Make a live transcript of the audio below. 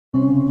I've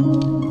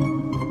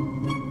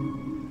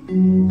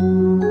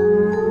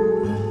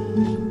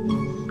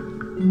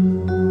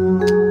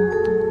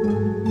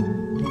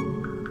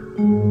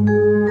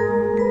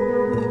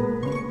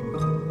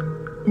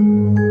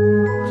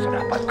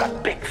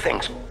got big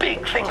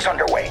things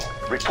underway.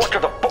 Report to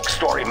the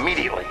bookstore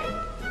immediately.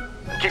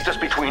 Keep this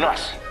between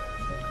us.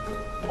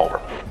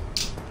 Over.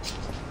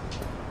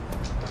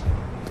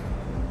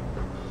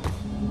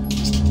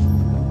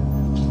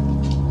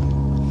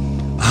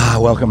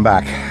 Welcome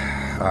back.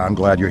 I'm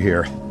glad you're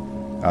here.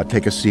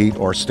 Take a seat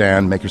or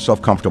stand, make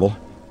yourself comfortable.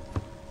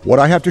 What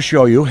I have to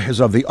show you is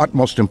of the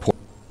utmost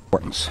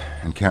importance,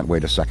 and can't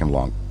wait a second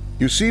long.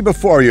 You see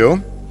before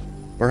you,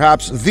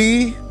 perhaps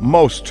the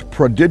most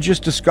prodigious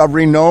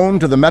discovery known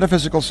to the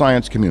metaphysical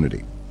science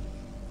community.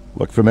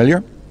 Look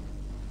familiar?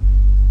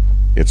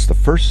 It's the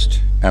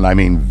first, and I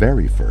mean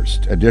very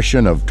first,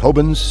 edition of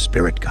Tobin's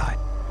Spirit Guide.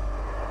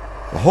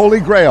 The holy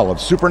grail of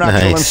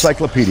supernatural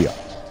encyclopedia.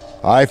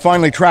 I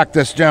finally tracked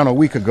this down a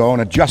week ago,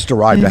 and it just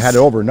arrived. I had to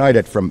overnight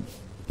it from...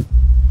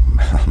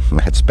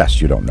 It's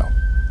best you don't know.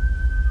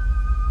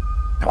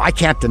 Now, I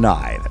can't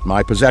deny that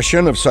my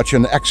possession of such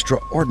an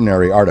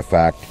extraordinary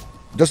artifact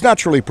does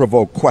naturally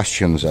provoke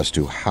questions as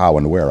to how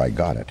and where I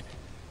got it.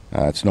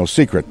 It's no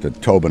secret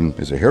that Tobin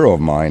is a hero of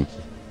mine.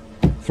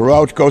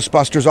 Throughout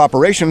Ghostbusters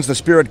operations, the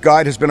Spirit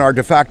Guide has been our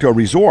de facto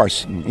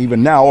resource.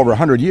 Even now, over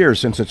 100 years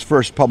since its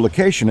first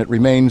publication, it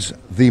remains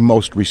the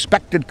most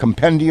respected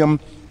compendium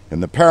in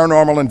the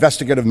paranormal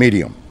investigative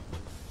medium.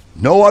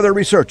 No other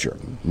researcher,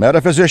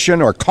 metaphysician,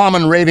 or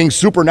common raving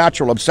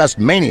supernatural obsessed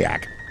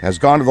maniac has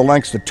gone to the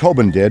lengths that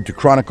Tobin did to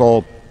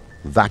chronicle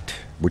that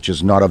which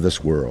is not of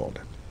this world.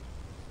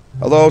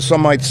 Although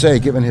some might say,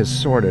 given his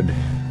sordid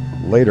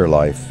later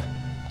life,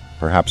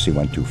 perhaps he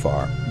went too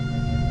far.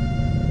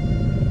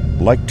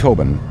 Like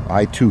Tobin,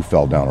 I too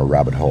fell down a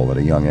rabbit hole at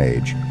a young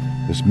age.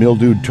 This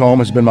mildewed tome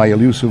has been my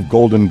elusive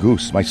golden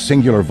goose, my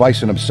singular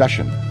vice and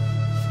obsession.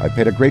 I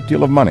paid a great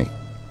deal of money,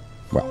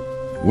 well,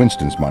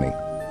 Winston's money,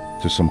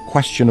 to some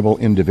questionable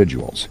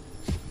individuals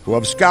who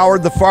have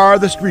scoured the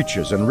farthest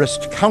reaches and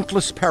risked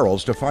countless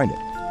perils to find it.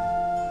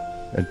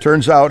 It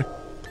turns out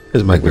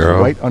it was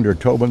right under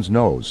Tobin's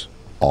nose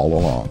all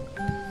along.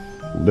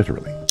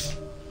 Literally.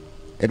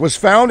 It was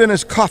found in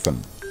his coffin,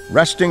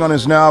 resting on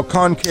his now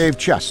concave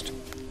chest.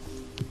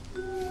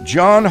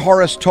 John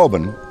Horace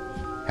Tobin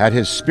had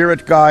his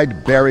Spirit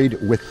Guide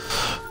buried with...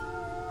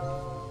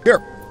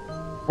 Here,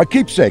 a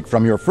keepsake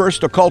from your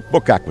first occult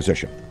book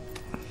acquisition.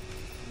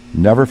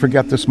 Never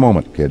forget this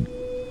moment, kid.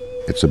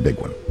 It's a big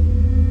one.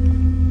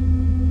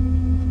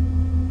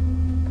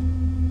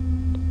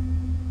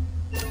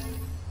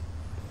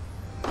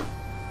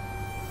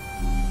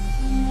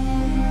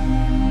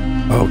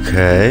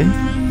 Okay.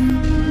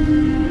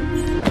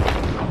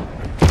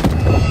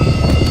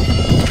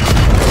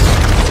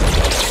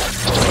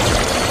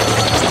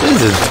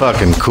 This is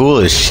fucking cool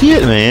as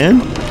shit,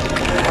 man.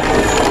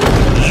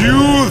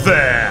 You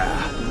there!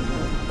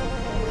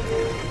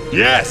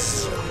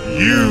 Yes,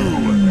 you,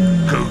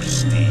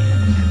 Ghosty.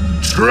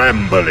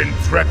 Tremble in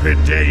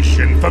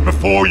trepidation, for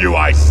before you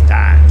I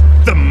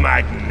stand, the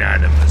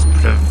magnanimous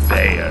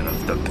purveyor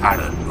of the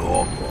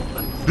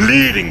paranormal,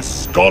 leading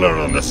scholar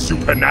on the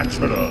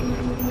supernatural,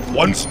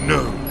 once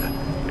known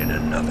in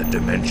another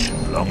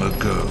dimension long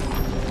ago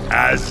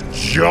as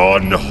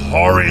John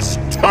Horace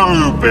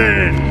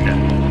Tobin.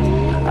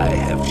 I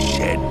have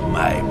shed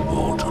my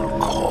mortal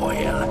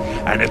coil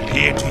and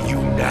appear to you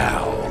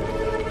now,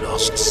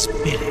 lost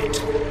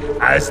spirit,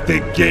 as the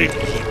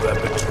gatekeeper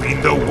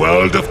between the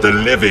world of the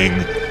living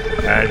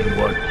and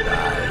what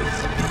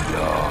lies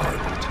beyond.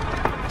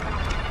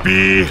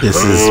 Behold.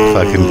 This is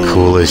fucking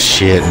cool as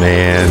shit,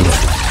 man.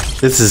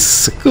 This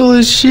is cool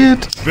as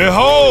shit.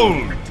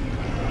 Behold!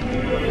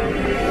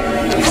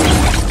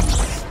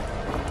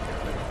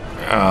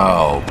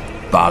 Oh,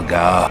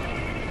 bugger.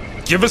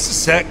 Give us a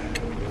sec.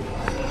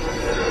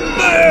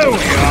 There we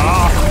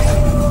are!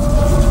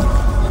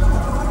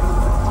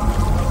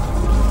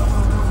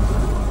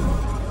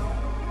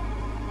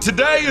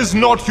 Today is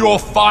not your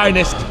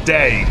finest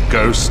day,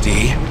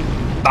 Ghosty,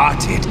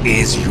 but it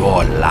is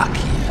your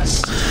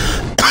luckiest.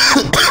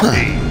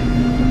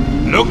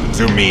 Look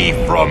to me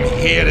from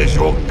here as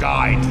your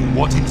guide to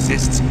what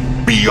exists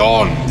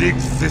beyond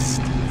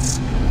existence.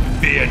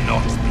 Fear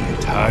not the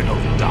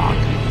eternal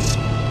darkness,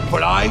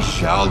 for I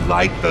shall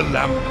light the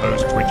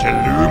lamppost which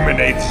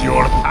illuminates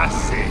your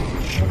passage.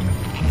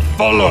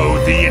 Follow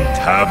the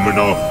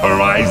interminable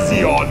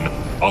horizon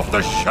of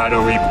the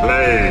shadowy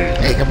plane.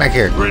 Hey, come back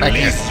here.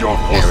 Release your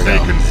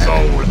forsaken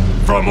soul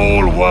from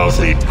all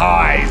worldly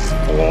ties,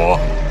 for...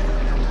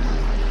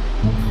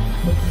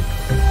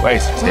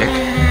 Wait a tick.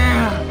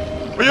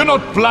 Well, you're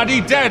not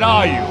bloody dead,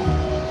 are you?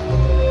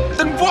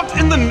 Then what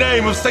in the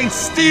name of St.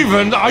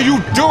 Stephen are you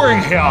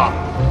doing here?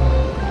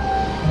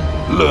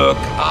 Look,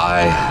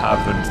 I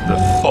haven't the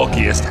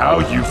foggiest how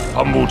you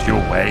fumbled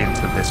your way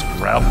into this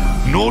realm,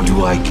 nor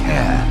do I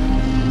care.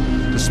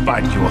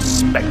 Despite your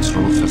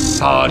spectral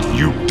facade,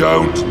 you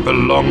don't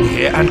belong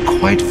here, and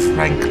quite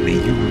frankly,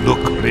 you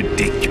look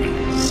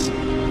ridiculous.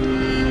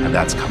 Am and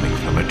that's coming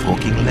from a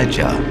talking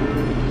ledger.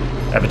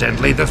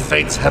 Evidently, the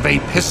Fates have a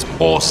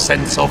piss-poor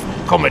sense of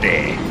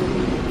comedy.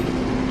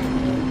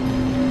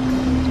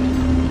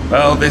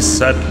 Well, this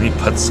certainly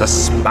puts a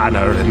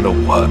spanner in the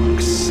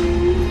works.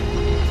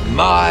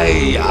 My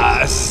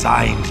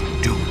assigned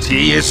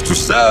duty is to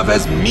serve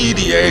as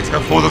mediator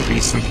for the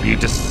recently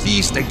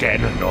deceased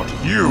again, not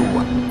you.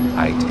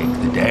 I take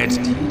the dead,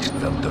 teach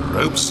them the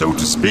ropes, so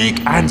to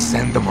speak, and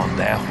send them on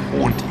their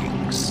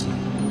hauntings.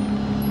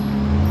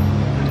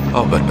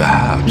 Oh, but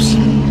perhaps...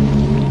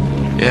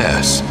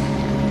 Yes.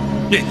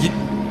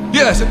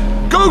 Yes,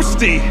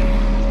 Ghosty!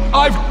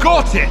 I've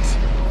got it!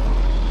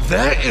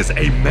 There is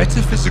a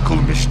metaphysical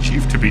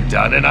mischief to be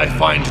done, and I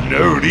find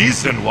no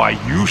reason why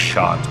you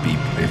shan't be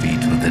privy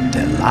to the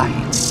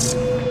delights.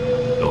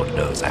 Lord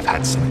knows I've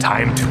had some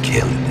time to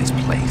kill in this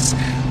place,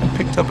 and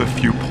picked up a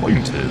few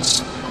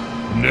pointers.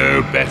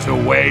 No better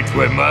way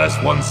to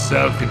immerse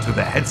oneself into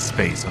the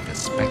headspace of a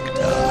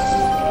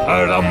spectre.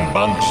 A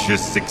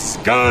rambunctious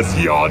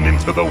excursion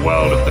into the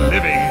world of the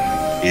living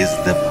is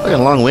the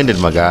Fucking long-winded,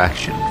 my guy.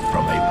 perfection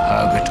from a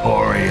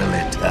purgatorial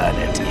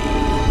eternity.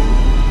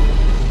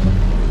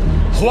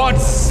 What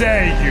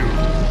say you?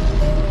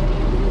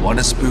 Want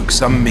to spook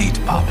some meat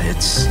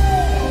puppets?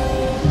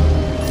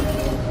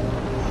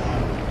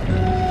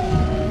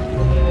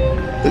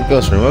 The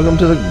Ghost Room. Welcome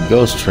to the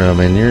Ghost Room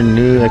in your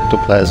new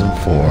ectoplasm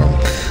form.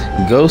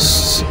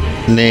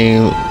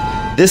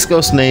 This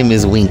ghost name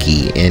is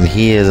Winky, and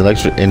he is an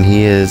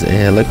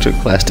electric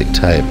plastic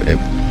type.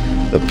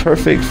 The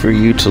perfect for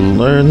you to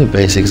learn the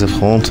basics of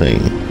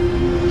haunting.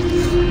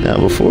 Now,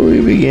 before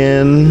we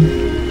begin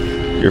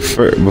your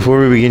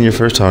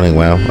first haunting,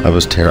 wow, I'm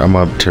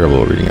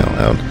terrible at reading out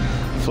loud.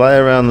 Fly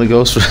around the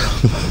ghost room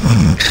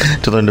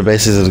to learn the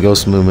basics of the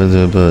ghost movement.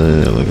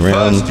 Look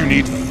around. First, you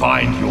need to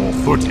find your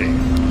footing.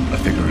 A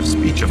figure of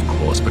speech, of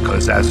course,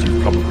 because as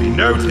you've probably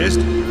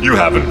noticed, you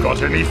haven't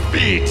got any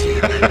feet.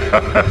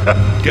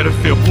 Get a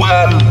feel.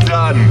 Well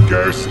done,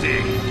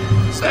 Ghosty.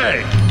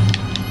 Say,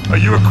 are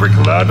you a quick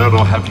learner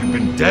or have you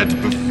been dead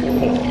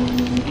before?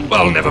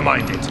 Well, never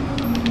mind it.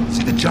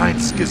 See the giant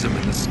schism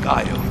in the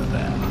sky over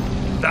there?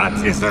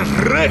 That is a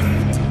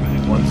rift.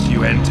 Once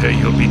you enter,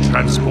 you'll be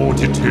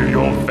transported to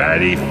your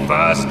very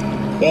first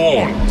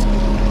haunt.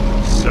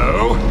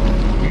 So,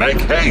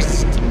 make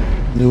haste.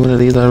 Do one of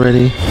these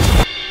already?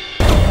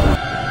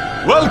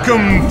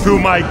 Welcome to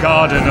my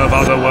garden of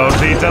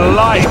otherworldly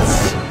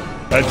delights.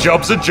 A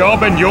job's a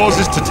job, and yours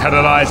is to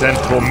terrorize and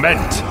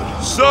torment.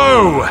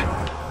 So,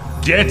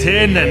 get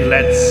in and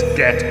let's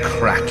get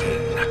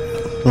cracking.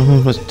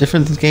 What's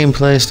different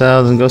gameplay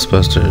style than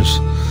Ghostbusters?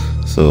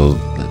 So,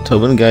 let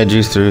Tobin guide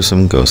you through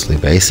some ghostly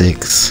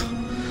basics.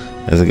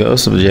 As a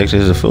ghost,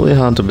 objective is to fully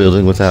haunt a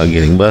building without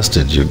getting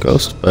busted. Your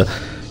ghost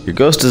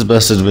is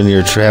busted when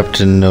you're trapped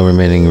and no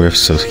remaining rifts,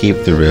 so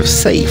keep the rift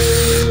safe.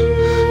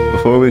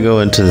 Before we go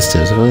into the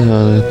steps,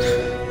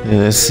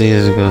 let's see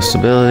his ghost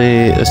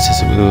ability.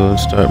 We'll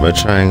start by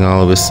trying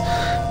all of his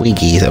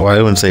Winky's. Well, I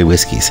wouldn't say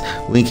Whiskey's.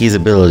 Winky's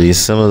abilities.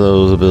 Some of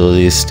those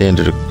abilities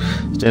standard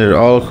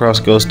all across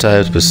ghost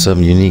types, but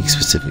some unique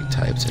specific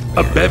types.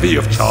 A bevy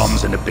of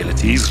charms and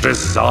abilities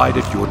reside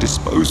at your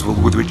disposal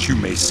with which you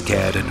may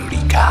scare and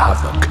wreak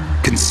havoc.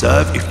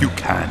 Conserve if you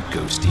can,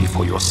 Ghosty,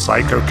 for your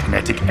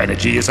psychokinetic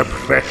energy is a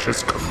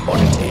precious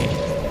commodity.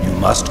 You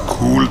must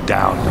cool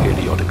down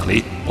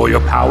periodically, or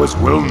your powers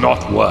will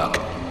not work,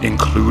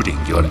 including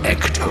your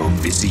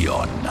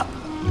ectovision.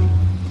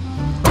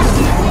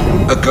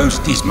 A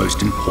Ghosty's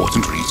most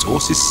important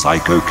resource is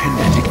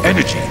psychokinetic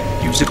energy.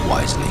 Use it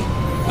wisely.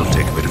 It'll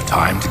take a bit of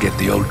time to get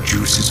the old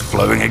juices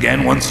flowing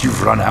again once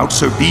you've run out,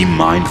 so be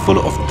mindful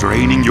of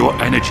draining your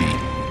energy.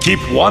 Keep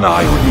one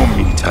eye on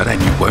your meter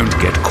and you won't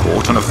get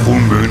caught on a full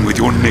moon with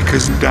your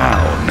knickers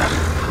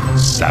down.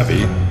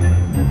 Savvy?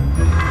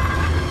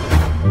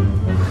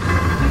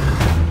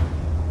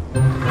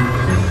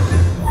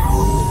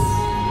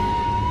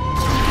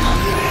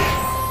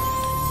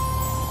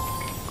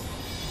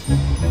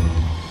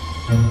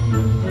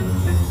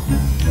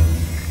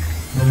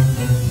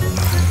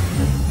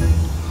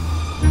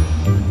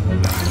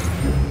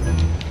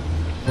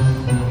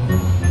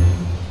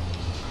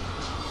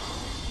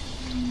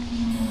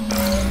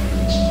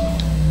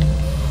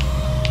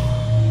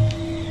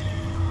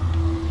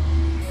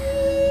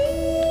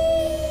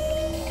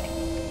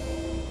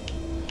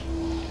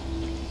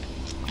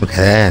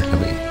 Okay,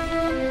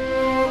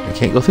 I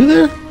can't go through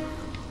there?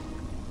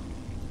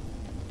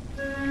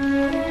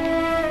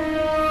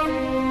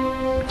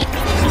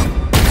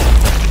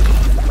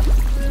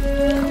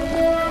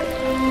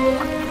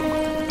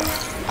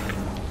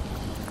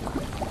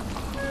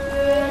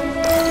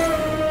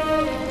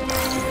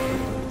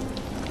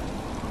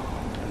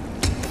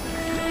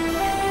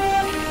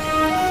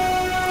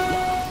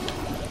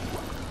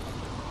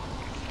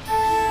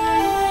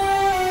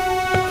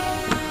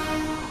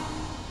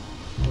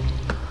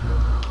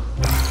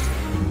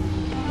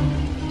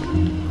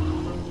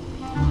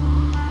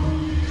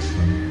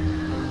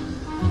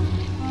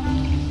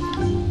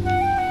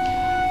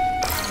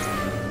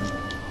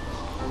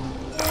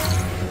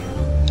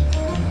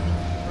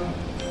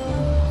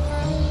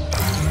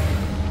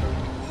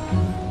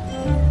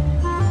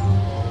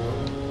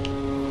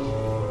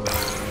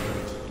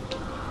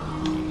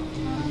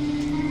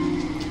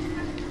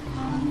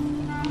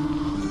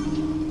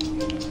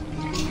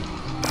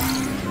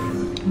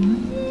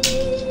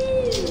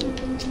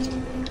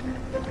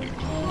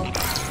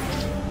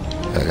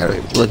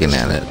 looking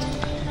at it.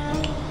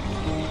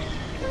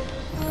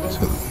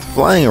 So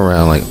flying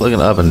around, like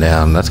looking up and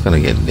down, that's gonna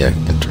get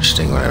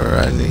interesting whenever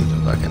I need to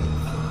fucking.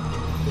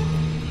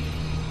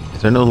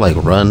 Is there no like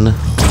run?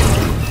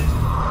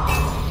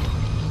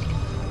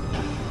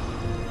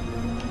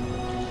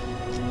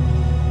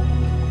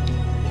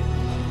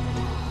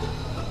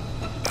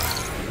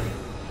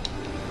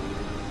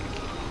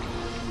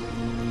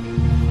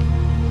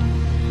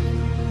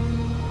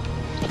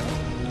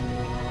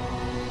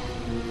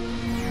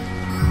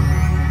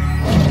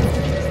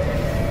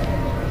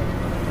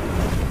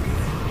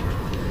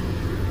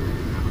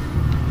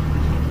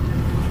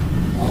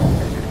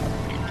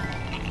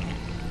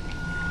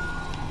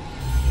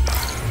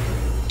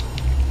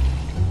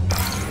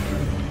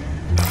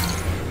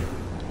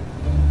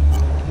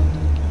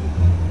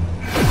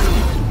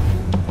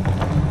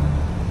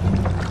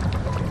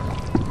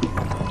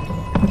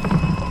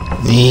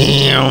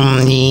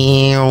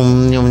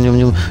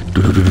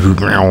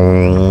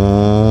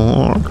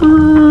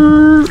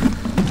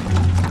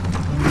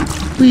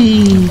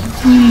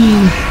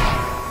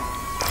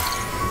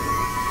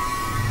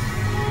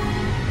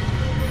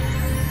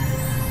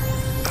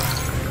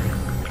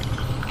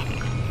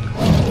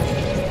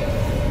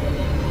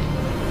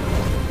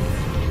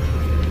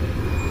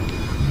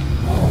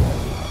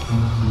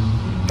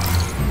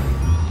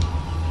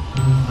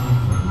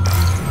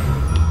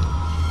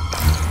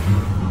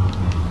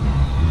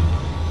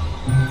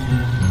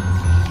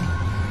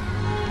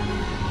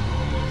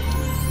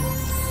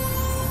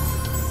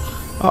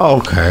 Oh,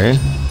 okay.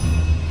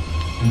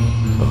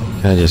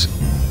 Can I just?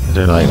 Is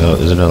there like no?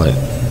 Is there no like?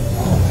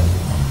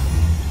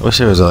 I wish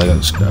there was like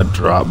a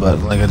drop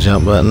button, like a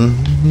jump button.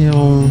 You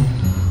know.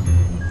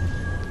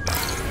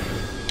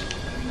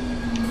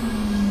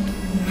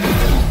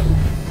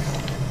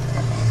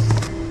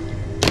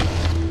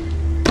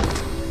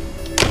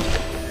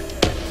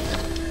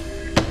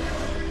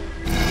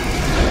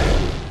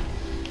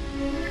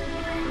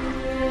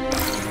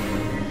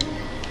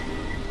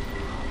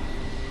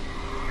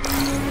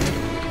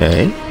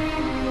 Okay.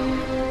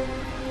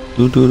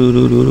 I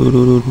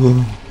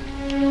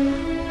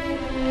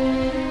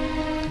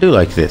do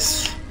like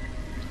this.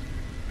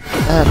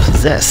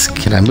 Possess.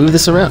 Can I move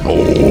this around?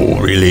 Oh,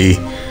 really?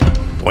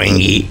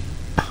 Boingy.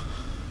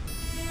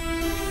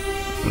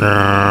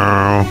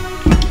 No.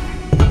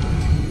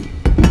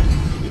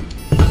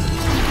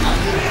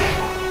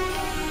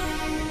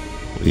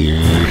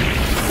 Weird.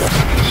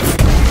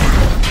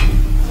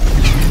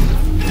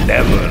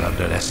 Never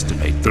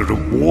underestimate the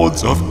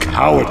rewards of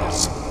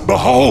cowardice.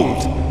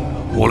 Behold!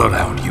 All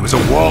around you is a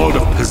world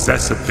of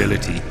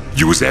possessibility.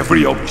 Use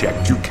every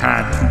object you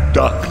can to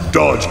duck,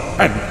 dodge,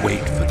 and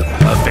wait for the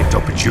perfect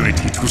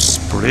opportunity to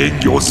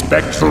spring your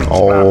spectral trap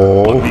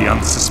on the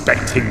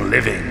unsuspecting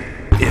living.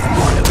 If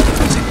one of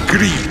those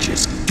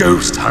egregious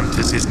ghost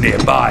hunters is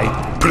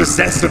nearby,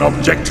 possess an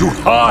object to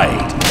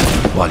hide.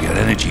 While your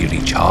energy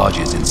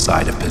recharges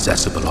inside a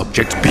possessible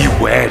object, be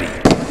wary.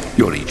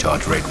 Your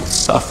recharge rate will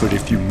suffer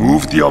if you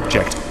move the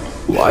object.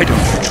 Why don't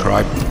you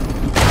try...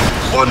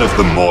 One of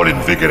the more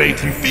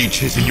invigorating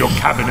features in your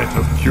cabinet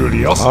of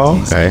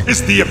curiosities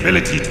is the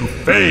ability to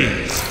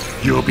phase.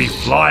 You'll be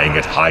flying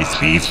at high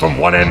speeds from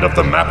one end of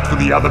the map to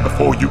the other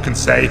before you can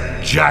say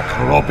Jack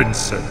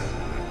Robinson,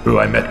 who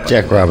I met by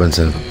Jack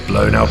Robinson.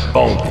 Blown out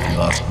bulb, if you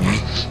ask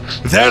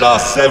me. There are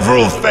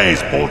several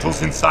phase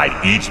portals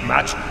inside each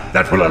match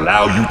that will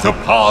allow you to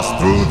pass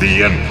through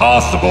the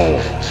impassable,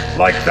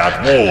 like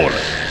that wall,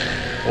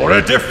 or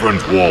a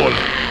different wall.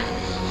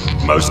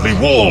 Mostly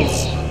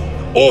walls.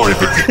 Or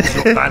if it tickles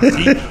your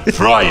fancy,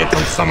 try it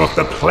on some of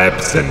the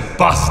plebs and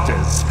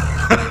busters.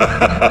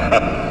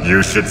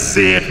 You should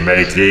see it,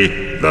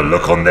 matey. The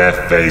look on their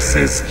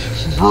faces.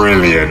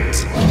 Brilliant.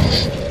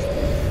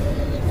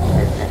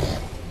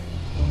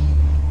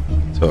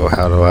 So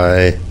how do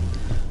I...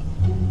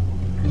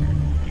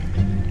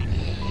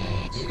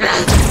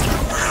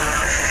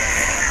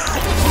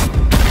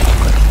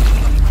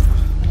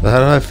 How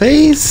do I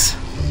phase?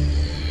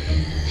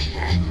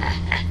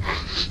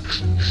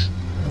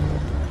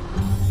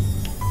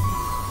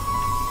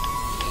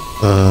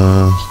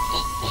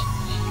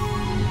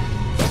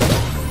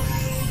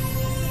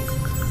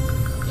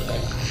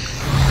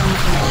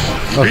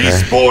 Okay.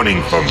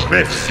 Respawning from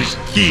rifts is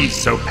key,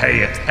 so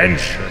pay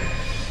attention.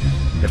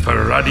 If a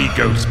ruddy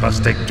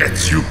Ghostbuster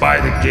gets you by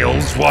the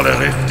gills while a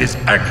rift is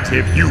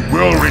active, you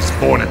will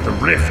respawn at the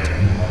rift.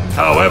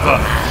 However,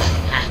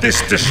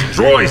 this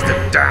destroys the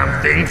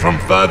damn thing from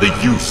further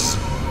use.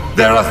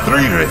 There are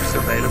 3 rifts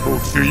available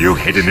to you,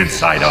 hidden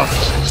inside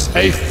artifacts.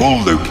 A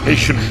full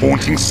location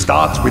haunting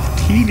starts with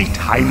teeny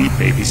tiny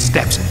baby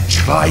steps.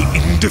 Try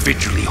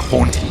individually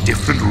haunting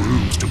different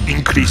rooms to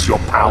increase your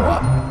power,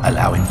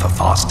 allowing for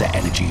faster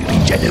energy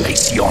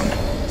regeneration.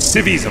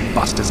 Civvies and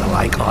busters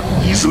alike are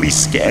easily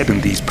scared in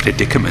these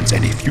predicaments,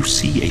 and if you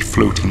see a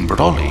floating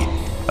brolly,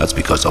 that's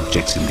because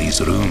objects in these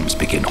rooms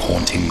begin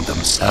haunting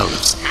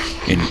themselves,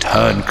 in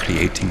turn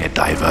creating a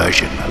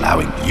diversion,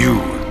 allowing you,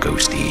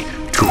 Ghosty,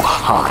 to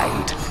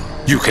hide.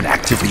 You can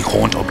actively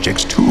haunt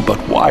objects too, but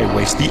why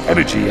waste the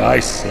energy, I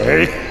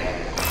say?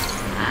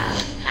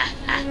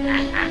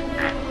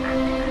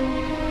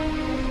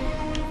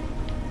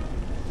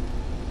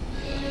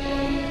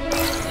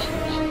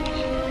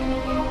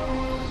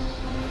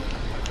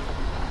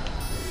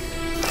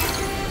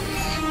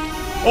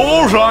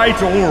 All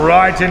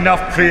right,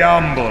 enough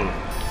preamble.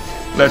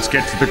 Let's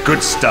get to the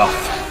good stuff.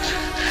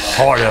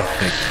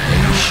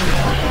 Horrification.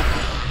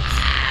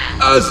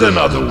 As an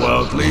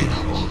otherworldly,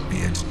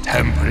 albeit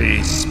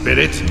temporary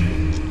spirit,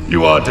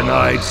 you are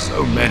denied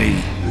so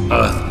many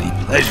earthly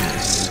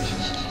pleasures.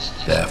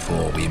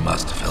 Therefore, we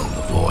must fill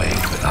the void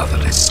with other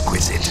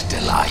exquisite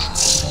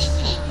delights.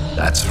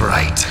 That's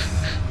right.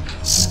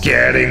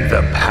 Scaring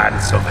the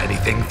pants off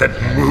anything that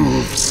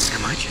moves.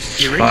 Am I just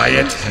hearing? Try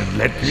it and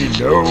let me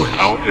know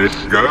how it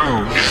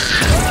goes.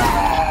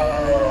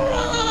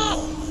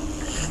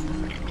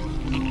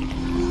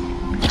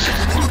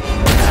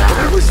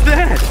 What was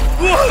that?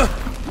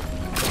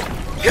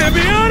 Get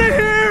me out of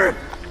here!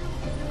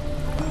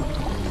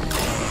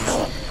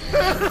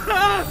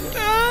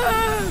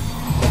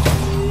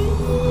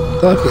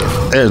 Okay,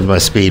 there's my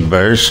speed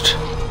burst.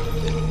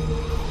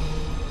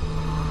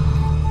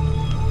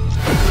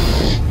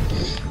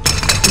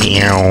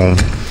 Meow.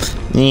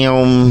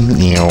 Meow.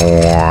 Meow.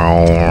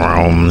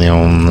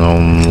 Meow.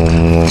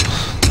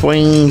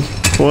 Boing.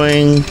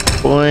 Boing.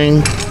 Boing.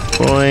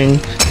 Boing.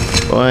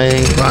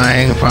 Boing.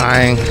 Boing.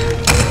 Boing.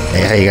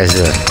 Hey, how you guys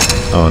doing?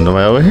 Oh, am I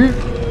over here?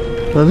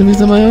 What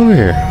am I over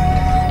here?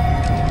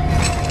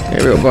 Here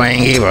we go. Boing.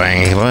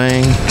 Boing.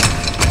 Boing.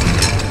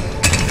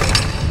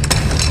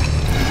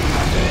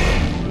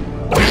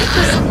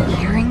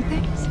 Hearing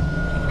things?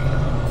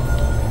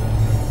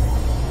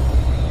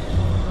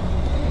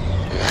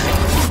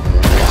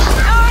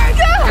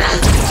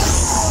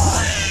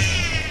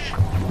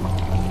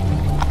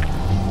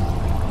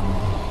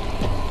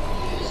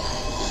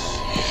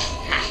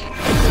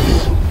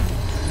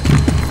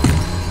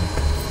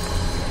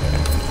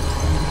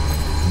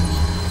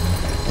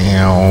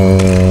 Meow.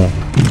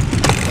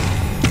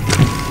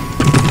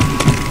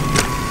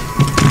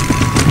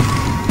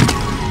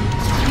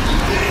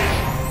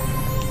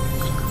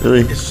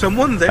 Really? Is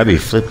someone there? I'd be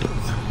flipping.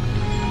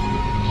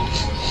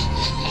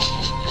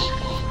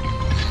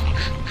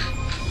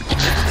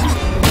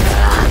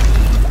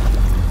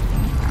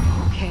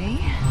 Okay,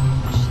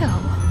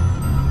 chill.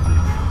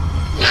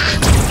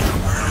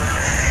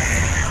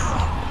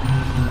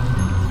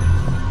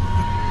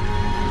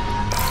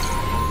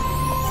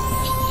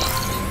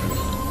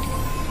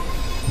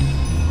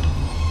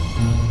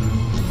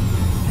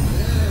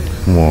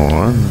 Come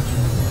on.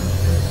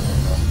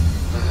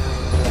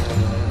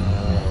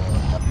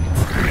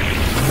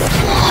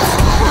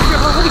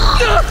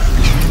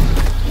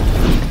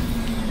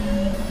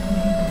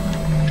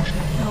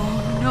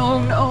 No,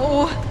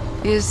 no.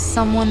 Is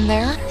someone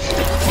there?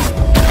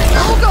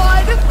 Oh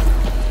God!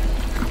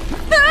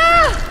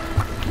 Ah!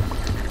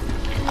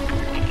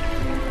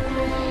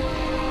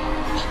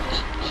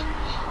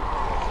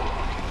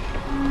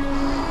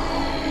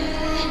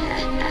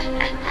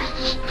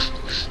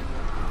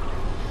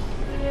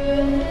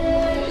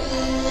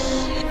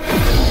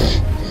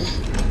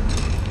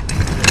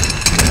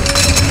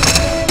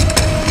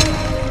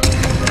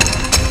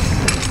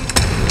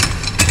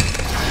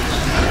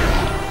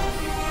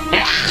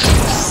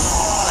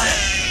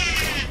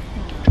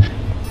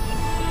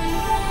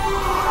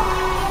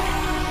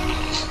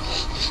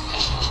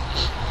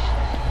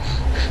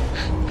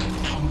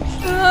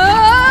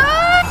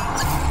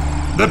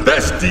 The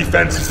best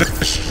defense is a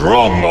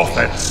strong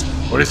offense.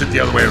 Or is it the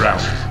other way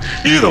around?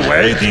 Either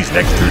way, these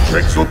next two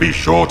tricks will be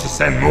sure to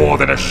send more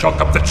than a shock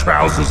up the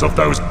trousers of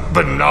those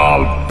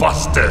banal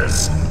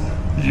busters.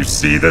 You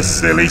see the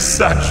silly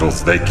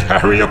satchels they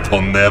carry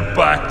upon their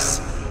backs?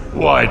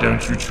 Why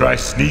don't you try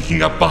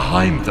sneaking up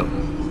behind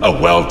them? A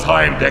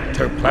well-timed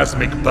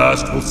ectoplasmic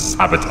burst will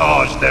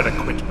sabotage their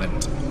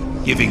equipment,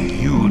 giving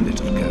you,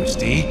 little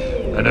ghosty,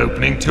 an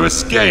opening to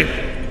escape.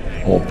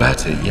 Or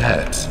better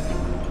yet,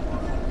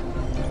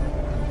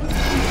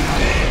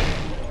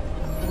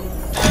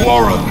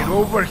 quarrel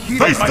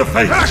face to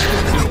face.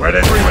 When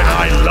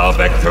I love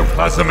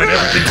ectoplasm and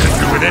everything to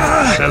do with it,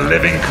 the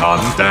living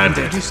can't stand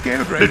it.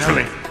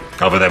 Literally,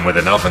 cover them with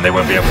enough and they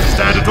won't be able to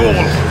stand at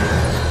all.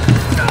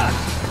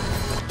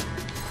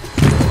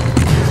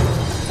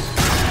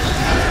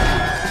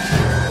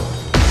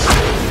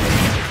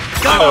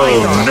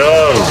 Oh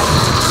no!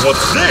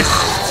 What's this?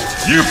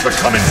 You've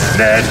become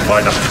ensnared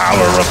by the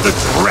power of the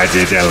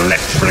dreaded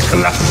electric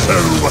lasso.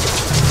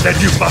 Then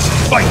you must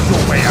fight your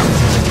way out.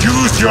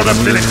 Use your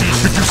ability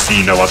should you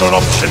see no other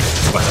option.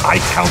 But I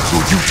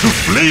counsel you to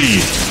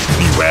flee.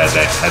 Beware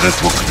their tethers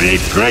will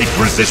create great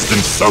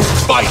resistance, so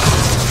fight.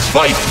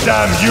 Fight,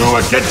 damn you,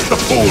 against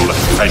the pull.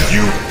 And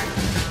you...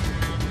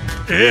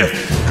 If,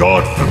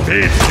 God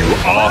forbid, you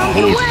are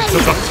pulled to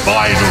the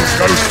final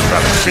ghost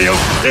battlefield,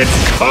 it's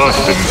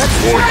curtains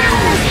for you.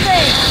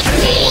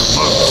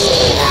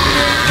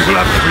 Almost. You will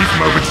have brief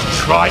moments to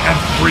try and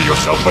free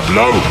yourself, but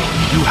lo,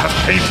 you have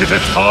painted a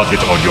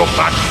target on your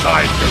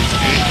backside,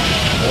 Ghosty.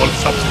 All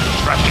subsequent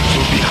trappings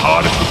will be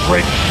harder to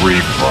break free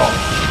from.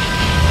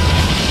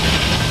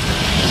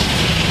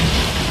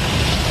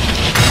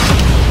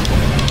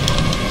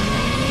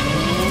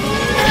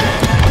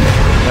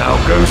 Now,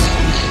 Ghosty,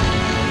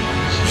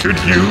 Should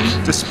you,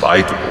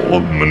 despite all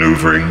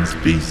maneuverings,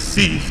 be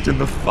seized in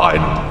the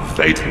final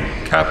fatal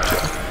capture,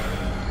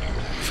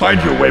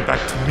 find your way back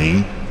to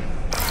me,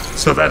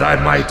 so that I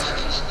might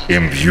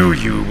imbue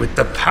you with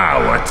the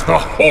power to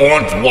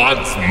haunt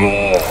once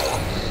more.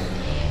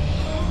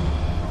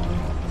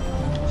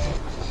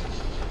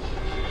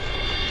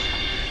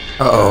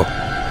 Uh-oh.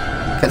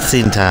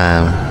 Cutscene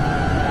time.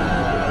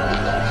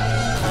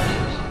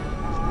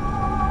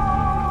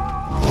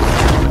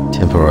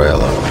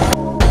 Temporello.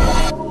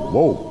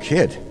 Whoa,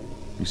 kid.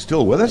 You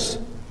still with us?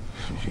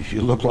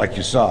 You look like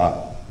you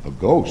saw a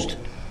ghost.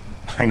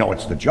 I know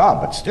it's the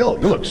job, but still,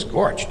 you look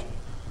scorched.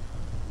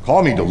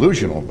 Call me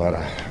delusional, but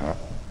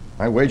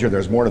I wager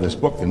there's more to this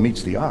book than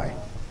meets the eye.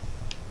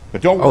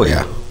 But don't worry. Oh,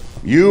 yeah.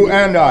 You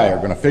and I are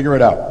gonna figure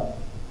it out.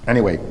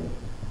 Anyway,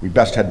 we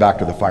best head back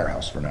to the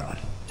firehouse for now.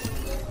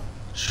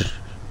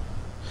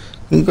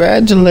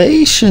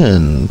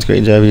 Congratulations!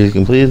 Great job, you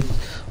completed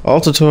all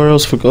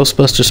tutorials for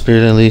Ghostbusters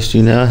Spirit Unleashed.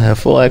 You now have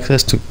full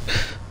access to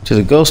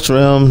the Ghost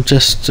Realm.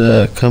 Just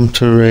come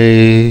to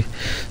Ray,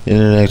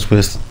 interact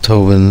with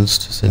Tobins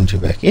to send you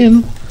back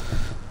in.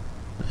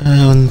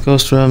 In the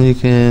Ghost Realm, you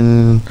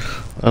can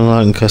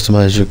unlock and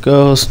customize your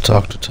ghost,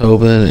 talk to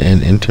Tobin,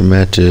 and enter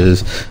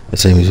matches the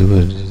same as you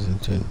would.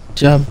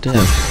 Job done.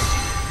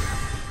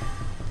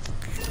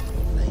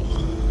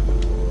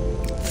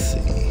 Let's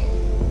see.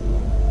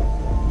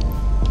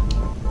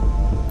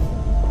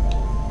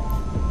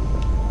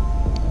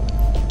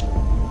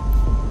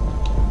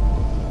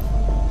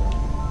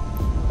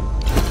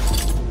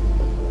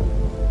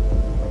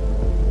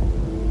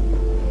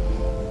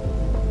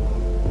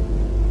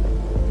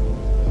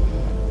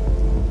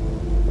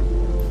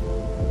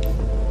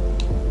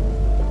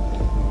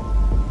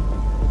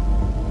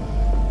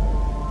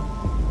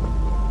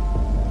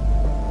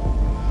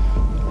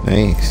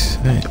 Nice.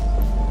 Right.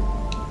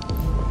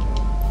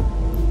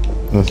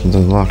 Nothing's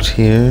unlocked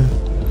here.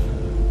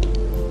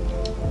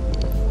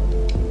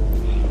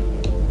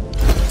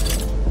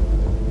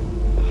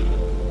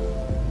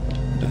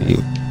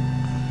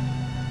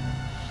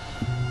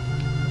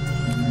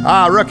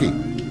 Ah, Rookie.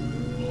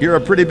 You're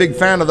a pretty big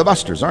fan of the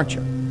Busters, aren't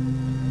you?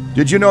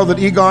 Did you know that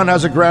Egon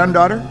has a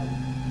granddaughter?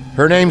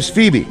 Her name's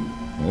Phoebe.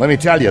 And let me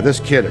tell you, this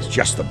kid is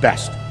just the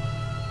best.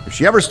 If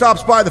she ever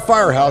stops by the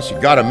firehouse, you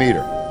gotta meet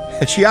her.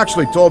 And she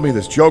actually told me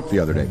this joke the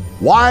other day.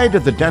 Why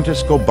did the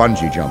dentist go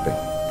bungee jumping?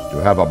 To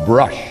have a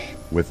brush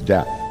with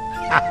death.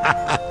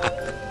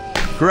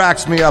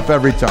 Cracks me up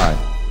every time.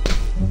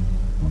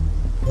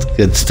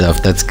 Good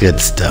stuff. That's good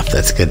stuff.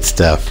 That's good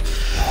stuff.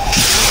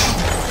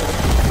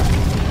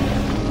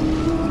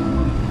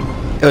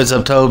 Hey, what's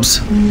up, Tobes?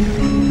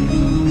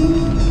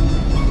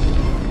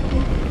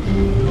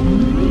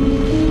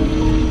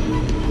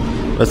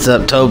 What's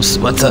up, Tobes?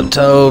 What's up,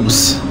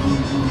 Tobes?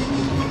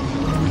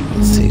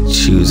 Let's see,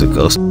 choose a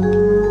ghost.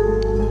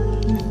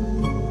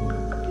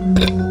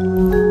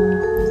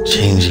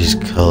 Change his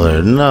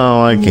color.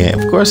 No, I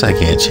can't. Of course I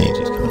can't change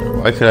his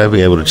color. Why could I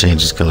be able to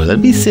change his color?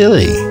 That'd be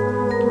silly.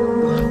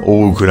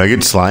 Oh, could I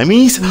get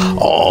slimies?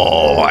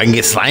 Oh, I can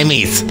get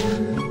slimies.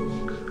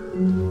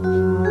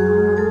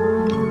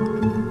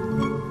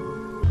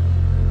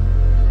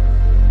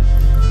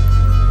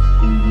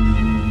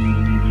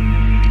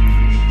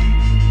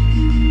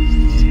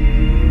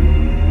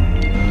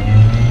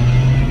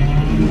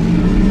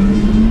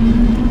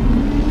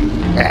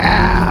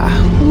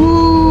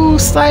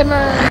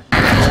 Slimer!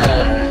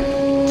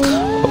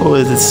 Oh,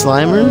 is it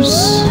Slimers?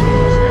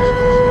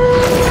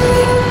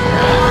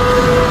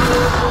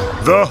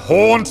 The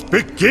haunt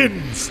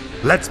begins!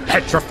 Let's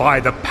petrify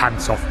the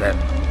pants off them.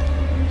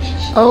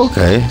 Oh,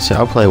 okay, so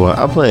I'll play one.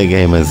 I'll play a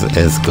game as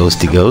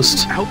Ghosty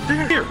Ghost. Out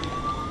there. Here.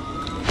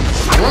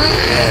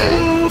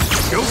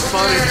 Ghost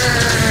spotted.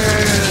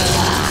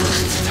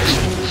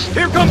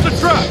 Here comes the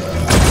truck.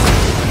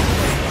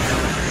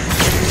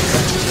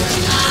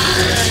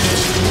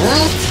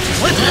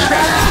 Let's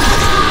track.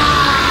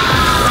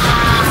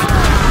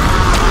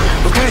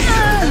 Okay.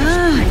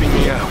 Creeping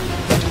me out.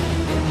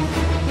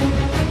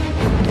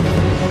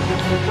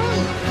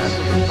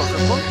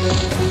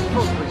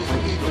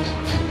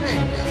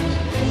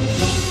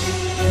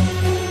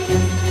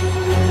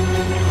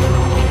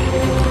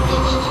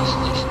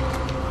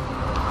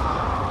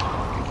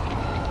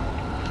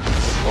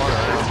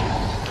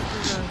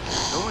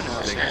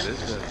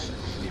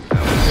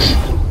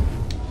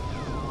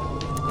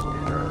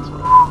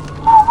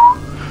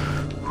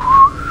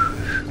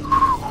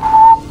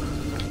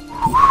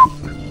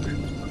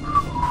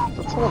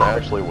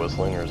 Actually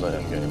whistling, or is that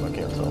in-game? I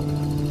can't tell.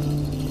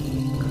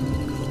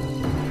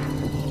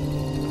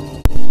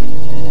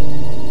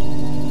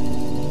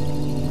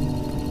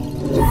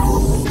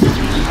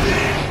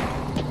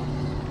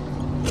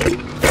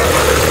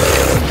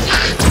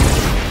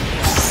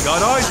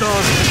 Got eyes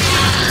on.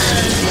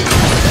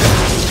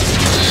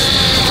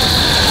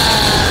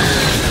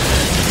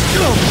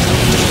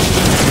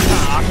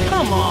 Ah,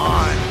 come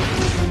on.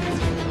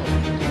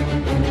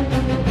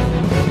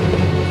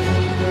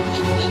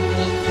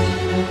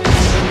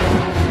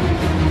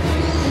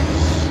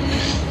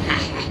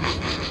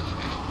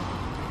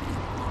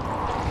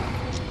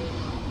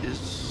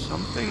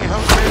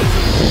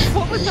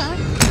 What was that?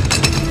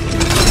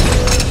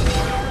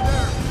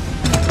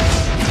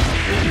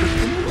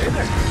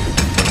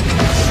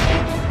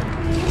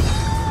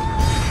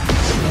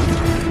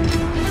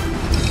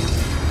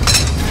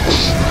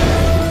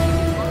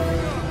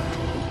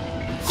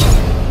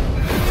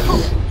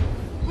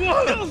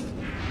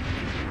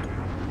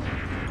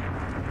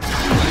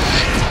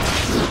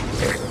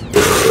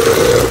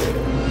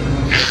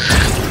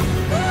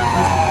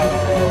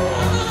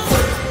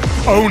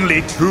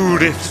 Only 2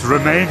 rifts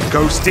remain,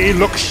 Ghosty.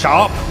 Look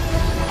sharp.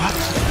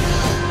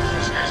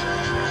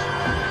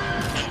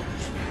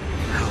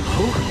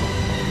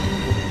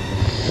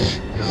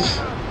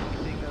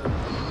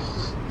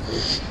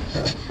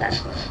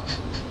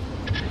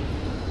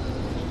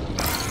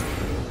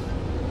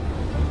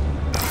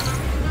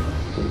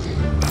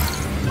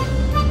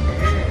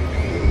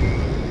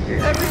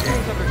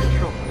 Everything's under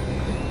control.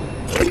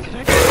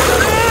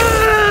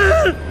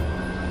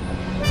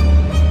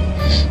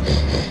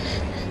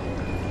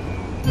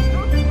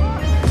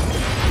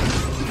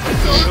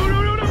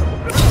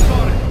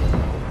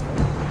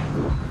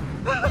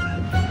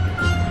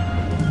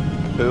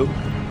 Who?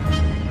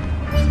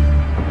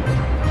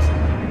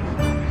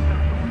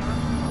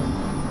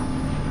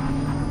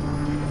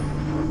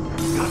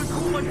 Gotta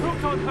cool my throat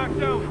contact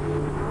down.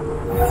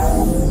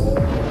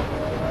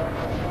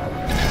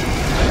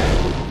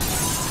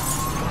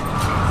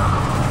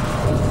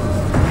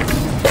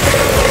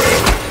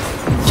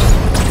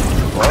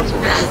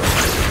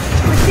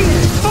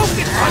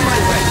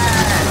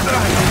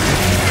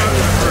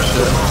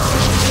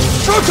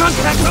 Throat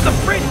contact on the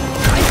fridge!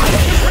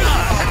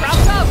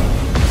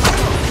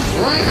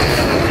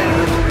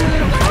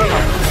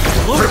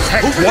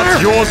 Protect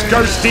what's yours,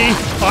 Ghosty.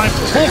 I'm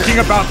talking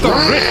about the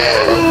rift.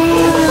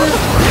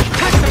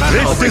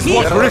 This is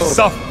what rifts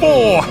are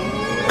for.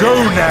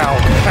 Go now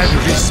and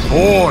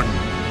respawn.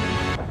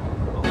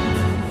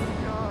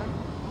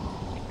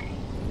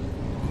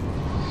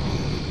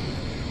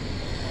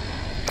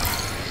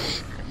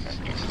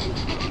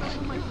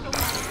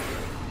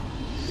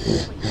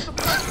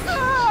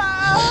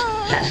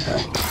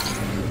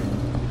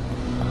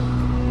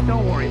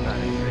 Don't worry about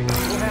anything.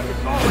 We'll have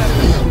this all wrapped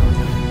up.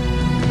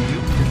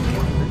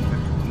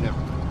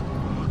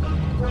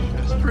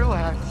 Just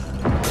relax.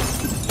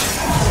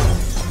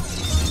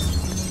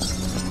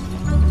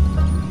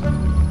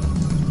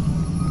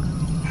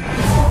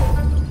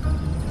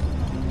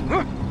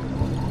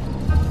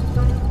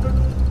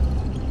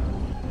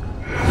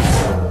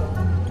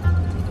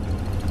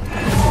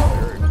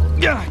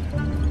 Yeah.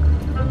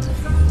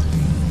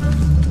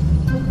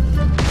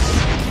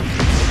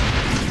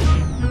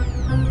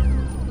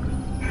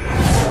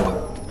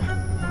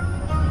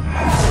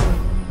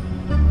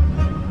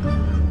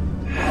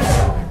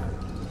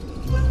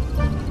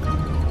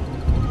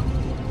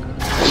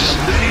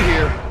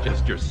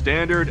 Just your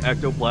standard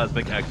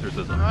ectoplasmic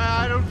exorcism.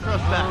 I don't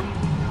trust that.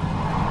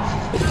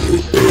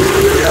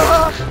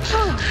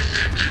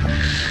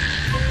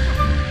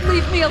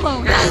 Leave me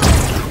alone.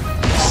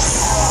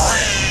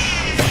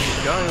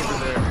 Guy over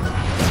there.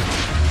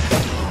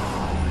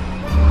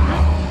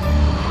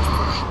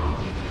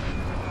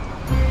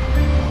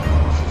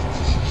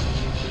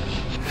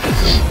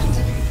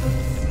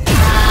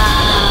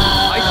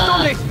 I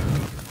stunned it!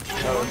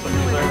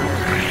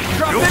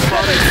 Drop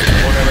it!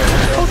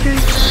 Okay.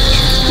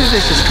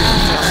 This is good.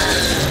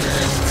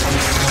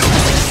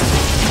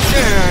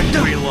 And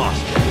we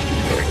lost.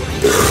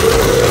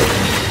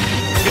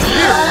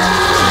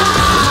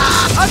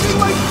 I need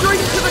my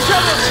drink to the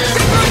kettle!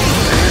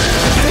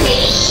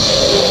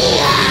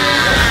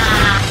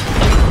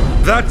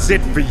 That's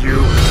it for you.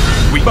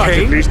 We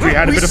at least we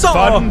had a bit of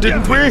fun,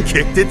 didn't we?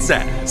 Kicked its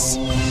ass.